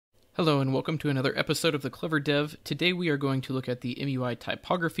Hello and welcome to another episode of The Clever Dev. Today we are going to look at the MUI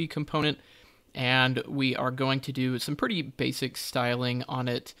Typography component, and we are going to do some pretty basic styling on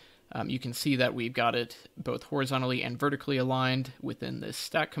it. You can see that we've got it both horizontally and vertically aligned within this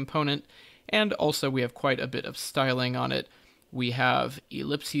stack component, and also we have quite a bit of styling on it. We have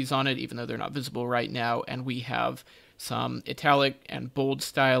ellipses on it, even though they're not visible right now, and we have some italic and bold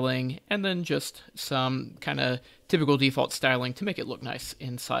styling, and then just some kind of typical default styling to make it look nice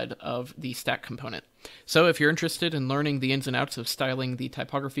inside of the stack component. So if you're interested in learning the ins and outs of styling the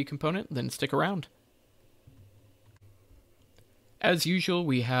typography component, then stick around. As usual,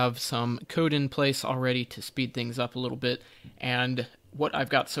 we have some code in place already to speed things up a little bit, and what I've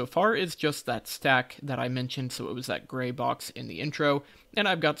got so far is just that stack that I mentioned, so it was that gray box in the intro, and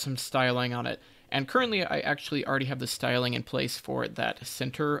I've got some styling on it. And currently I actually already have the styling in place for that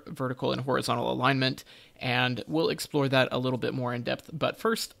center, vertical, and horizontal alignment, and we'll explore that a little bit more in depth. But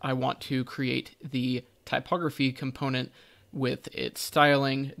first, I want to create the typography component with its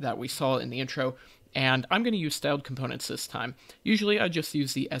styling that we saw in the intro, and I'm going to use styled components this time. Usually I just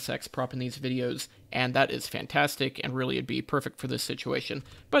use the SX prop in these videos, and that is fantastic, and really it'd be perfect for this situation.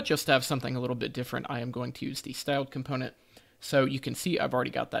 But just to have something a little bit different, I am going to use the styled component. So you can see I've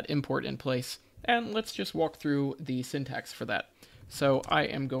already got that import in place. And let's just walk through the syntax for that. So I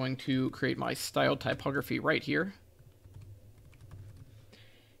am going to create my styled typography right here.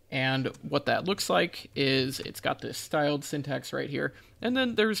 And what that looks like is it's got this styled syntax right here. And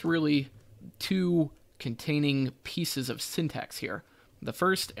then there's really two containing pieces of syntax here. The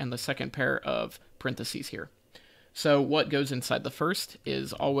first and the second pair of parentheses here. So what goes inside the first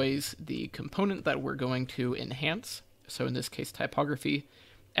is always the component that we're going to enhance. So in this case, typography.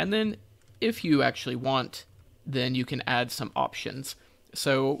 And then if you actually want, then you can add some options.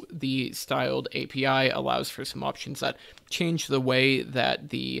 So the styled API allows for some options that change the way that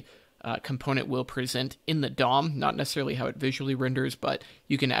the component will present in the DOM, not necessarily how it visually renders, but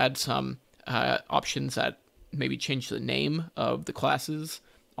you can add some options that maybe change the name of the classes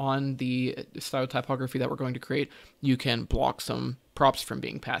on the styled typography that we're going to create. You can block some props from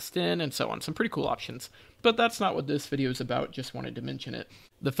being passed in, and so on. Some pretty cool options. But that's not what this video is about, just wanted to mention it.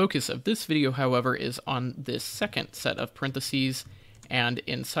 The focus of this video, however, is on this second set of parentheses, and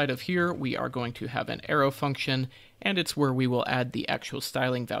inside of here we are going to have an arrow function, and it's where we will add the actual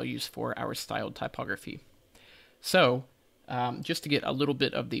styling values for our styled typography. So, just to get a little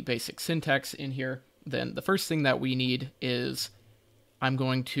bit of the basic syntax in here, then the first thing that we need is I'm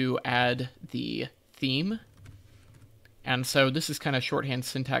going to add the theme. And so this is kind of shorthand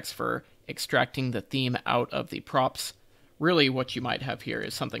syntax for extracting the theme out of the props. Really what you might have here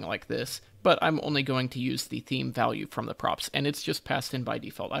is something like this, but I'm only going to use the theme value from the props, and it's just passed in by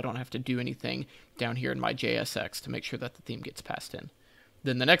default. I don't have to do anything down here in my JSX to make sure that the theme gets passed in.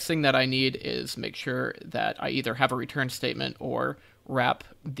 Then the next thing that I need is make sure that I either have a return statement or wrap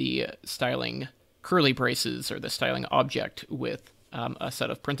the styling curly braces or the styling object with a set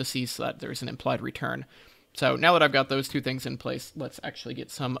of parentheses so that there's an implied return. So now that I've got those two things in place, let's actually get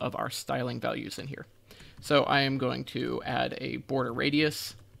some of our styling values in here. So I am going to add a border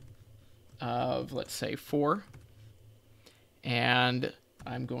radius of, let's say, 4. And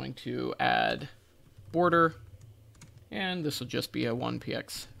I'm going to add border, and this will just be a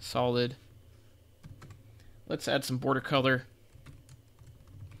 1px solid. Let's add some border color.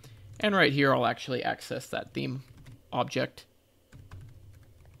 And right here I'll actually access that theme object.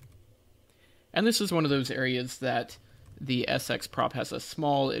 And this is one of those areas that the SX prop has a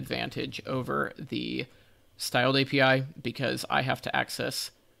small advantage over the styled API, because I have to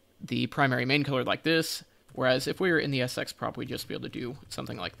access the primary main color like this, whereas if we were in the SX prop, we'd just be able to do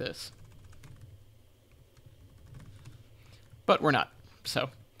something like this. But we're not, so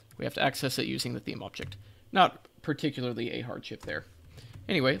we have to access it using the theme object. Not particularly a hardship there.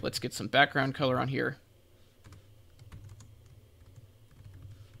 Anyway, let's get some background color on here.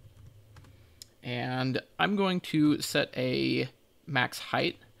 And I'm going to set a max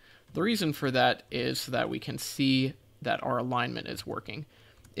height. The reason for that is so that we can see that our alignment is working.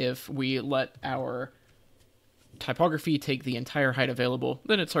 If we let our typography take the entire height available,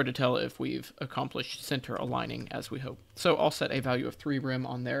 then it's hard to tell if we've accomplished center aligning as we hope. So I'll set a value of 3 rem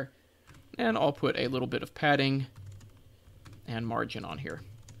on there, and I'll put a little bit of padding and margin on here.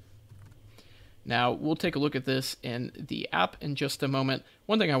 Now, we'll take a look at this in the app in just a moment.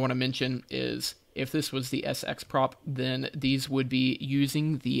 One thing I want to mention is if this was the SX prop, then these would be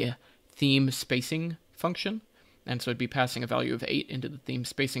using the theme spacing function. And so it'd be passing a value of 8 into the theme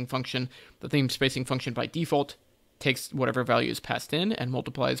spacing function. The theme spacing function by default takes whatever value is passed in and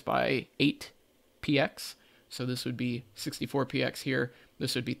multiplies by 8px. So this would be 64px here.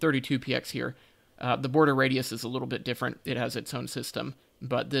 This would be 32px here. The border radius is a little bit different. It has its own system,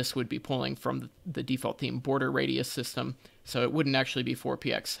 but this would be pulling from the default theme border radius system, so it wouldn't actually be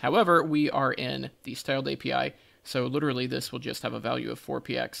 4px. However, we are in the styled API, so literally this will just have a value of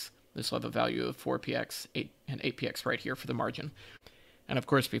 4px. This will have a value of 4px, 8, and 8px right here for the margin. And of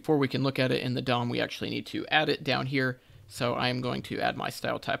course, before we can look at it in the DOM, we actually need to add it down here. So I'm going to add my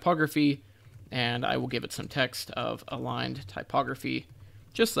style typography, and I will give it some text of aligned typography,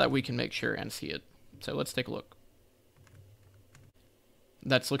 just so that we can make sure and see it. So let's take a look.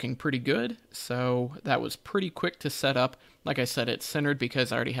 That's looking pretty good. So that was pretty quick to set up. Like I said, it's centered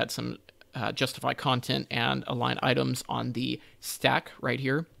because I already had some justify content and align items on the stack right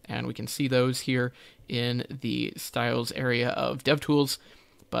here. And we can see those here in the styles area of DevTools.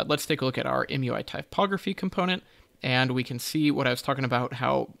 But let's take a look at our MUI Typography component. And we can see what I was talking about,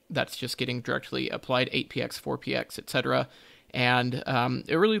 how that's just getting directly applied 8px, 4px, etc. And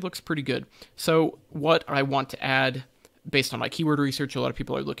it really looks pretty good. So what I want to add, based on my keyword research, a lot of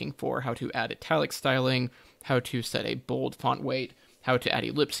people are looking for how to add italic styling, how to set a bold font weight, how to add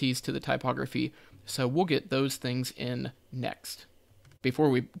ellipses to the typography. So we'll get those things in next.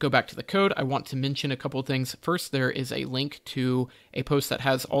 Before we go back to the code, I want to mention a couple of things. First, there is a link to a post that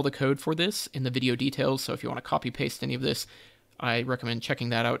has all the code for this in the video details. So if you want to copy paste any of this, I recommend checking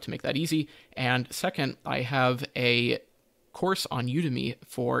that out to make that easy. And second, I have a course on Udemy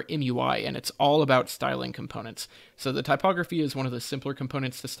for MUI, and it's all about styling components. So the typography is one of the simpler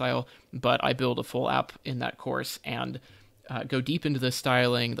components to style, but I build a full app in that course and go deep into the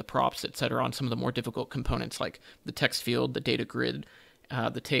styling, the props, etc. on some of the more difficult components like the text field, the data grid,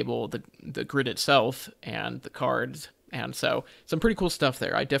 the table, the grid itself, and the cards. And so some pretty cool stuff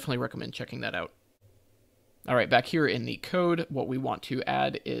there. I definitely recommend checking that out. All right, back here in the code, what we want to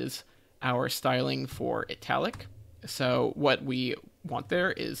add is our styling for italic. So what we want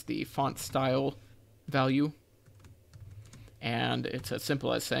there is the font style value, and it's as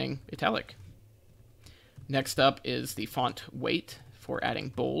simple as saying italic. Next up is the font weight for adding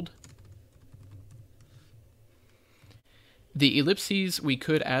bold. The ellipses we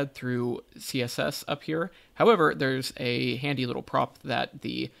could add through CSS up here. However, there's a handy little prop that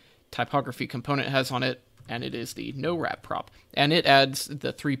the typography component has on it, and it is the no wrap prop. And it adds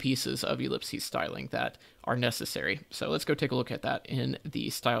the 3 pieces of ellipses styling that are necessary. So let's go take a look at that in the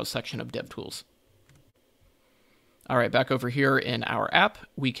styles section of DevTools. All right, back over here in our app,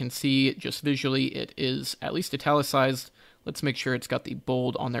 we can see just visually it is at least italicized. Let's make sure it's got the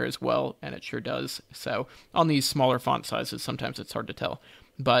bold on there as well, and it sure does. So on these smaller font sizes, sometimes it's hard to tell.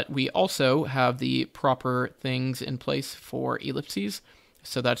 But we also have the proper things in place for ellipses.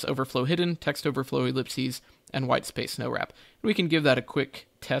 So that's overflow hidden, text overflow ellipses, and white space no wrap. We can give that a quick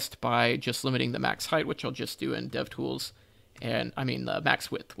test by just limiting the max height, which I'll just do in DevTools. And I mean the max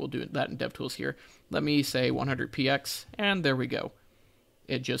width, we'll do that in DevTools here. Let me say 100px, and there we go.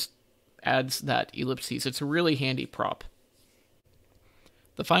 It just adds that ellipses. It's a really handy prop.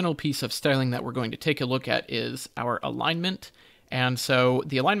 The final piece of styling that we're going to take a look at is our alignment. And so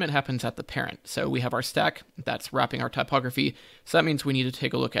the alignment happens at the parent. So we have our stack that's wrapping our typography. So that means we need to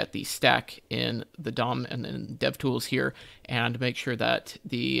take a look at the stack in the DOM and then DevTools here and make sure that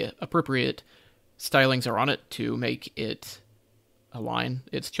the appropriate stylings are on it to make it align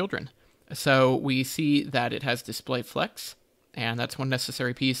its children. So we see that it has display flex, and that's one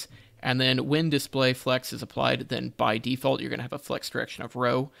necessary piece. And then when display flex is applied, then by default, you're going to have a flex direction of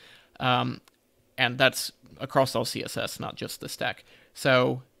row. And that's across all CSS, not just the stack.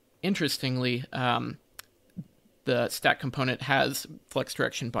 So interestingly, the stack component has flex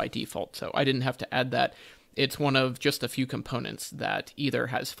direction by default. So I didn't have to add that. It's one of just a few components that either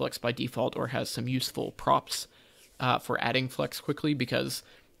has flex by default or has some useful props for adding flex quickly, because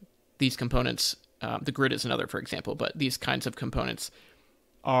these components, the grid is another, for example, but these kinds of components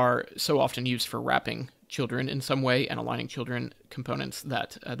are so often used for wrapping children in some way and aligning children components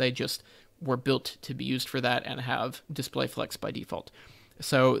that they just were built to be used for that and have display flex by default.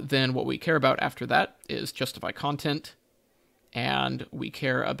 So then what we care about after that is justify content, and we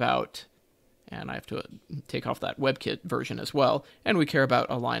care about, and I have to take off that WebKit version as well, and we care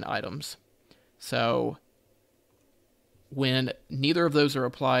about align items. So when neither of those are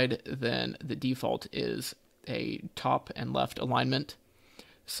applied, then the default is a top and left alignment.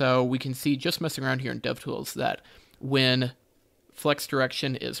 So we can see, just messing around here in DevTools, that when flex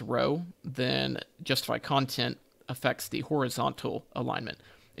direction is row, then justify content affects the horizontal alignment.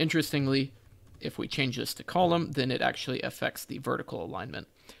 Interestingly, if we change this to column, then it actually affects the vertical alignment.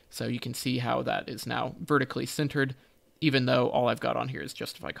 So you can see how that is now vertically centered, even though all I've got on here is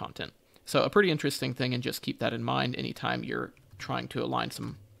justify content. So a pretty interesting thing, and just keep that in mind anytime you're trying to align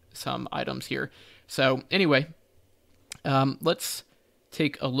some items here. So anyway, let's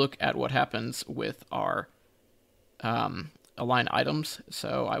take a look at what happens with our align items.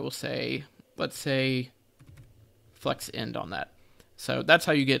 So I will say, let's say flex end on that. So that's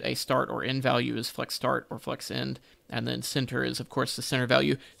how you get a start or end value, is flex start or flex end. And then center is, of course, the center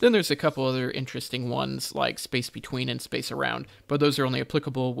value. Then there's a couple other interesting ones like space between and space around, but those are only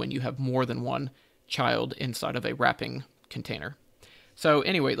applicable when you have more than one child inside of a wrapping container. So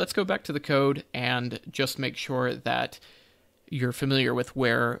anyway, let's go back to the code and just make sure that you're familiar with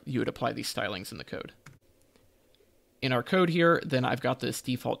where you would apply these stylings in the code. In our code here, then I've got this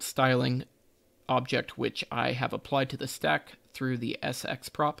default styling object, which I have applied to the stack through the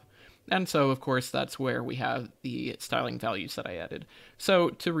SX prop. And so, of course, that's where we have the styling values that I added. So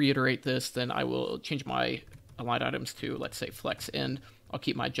to reiterate this, then I will change my align items to, let's say, flex end. I'll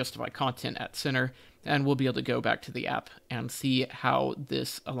keep my justify content at center, and we'll be able to go back to the app and see how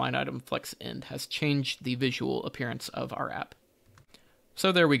this align item flex end has changed the visual appearance of our app.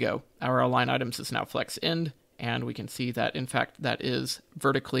 So there we go. Our align items is now flex end, and we can see that, in fact, that is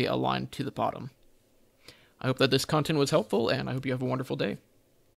vertically aligned to the bottom. I hope that this content was helpful, and I hope you have a wonderful day.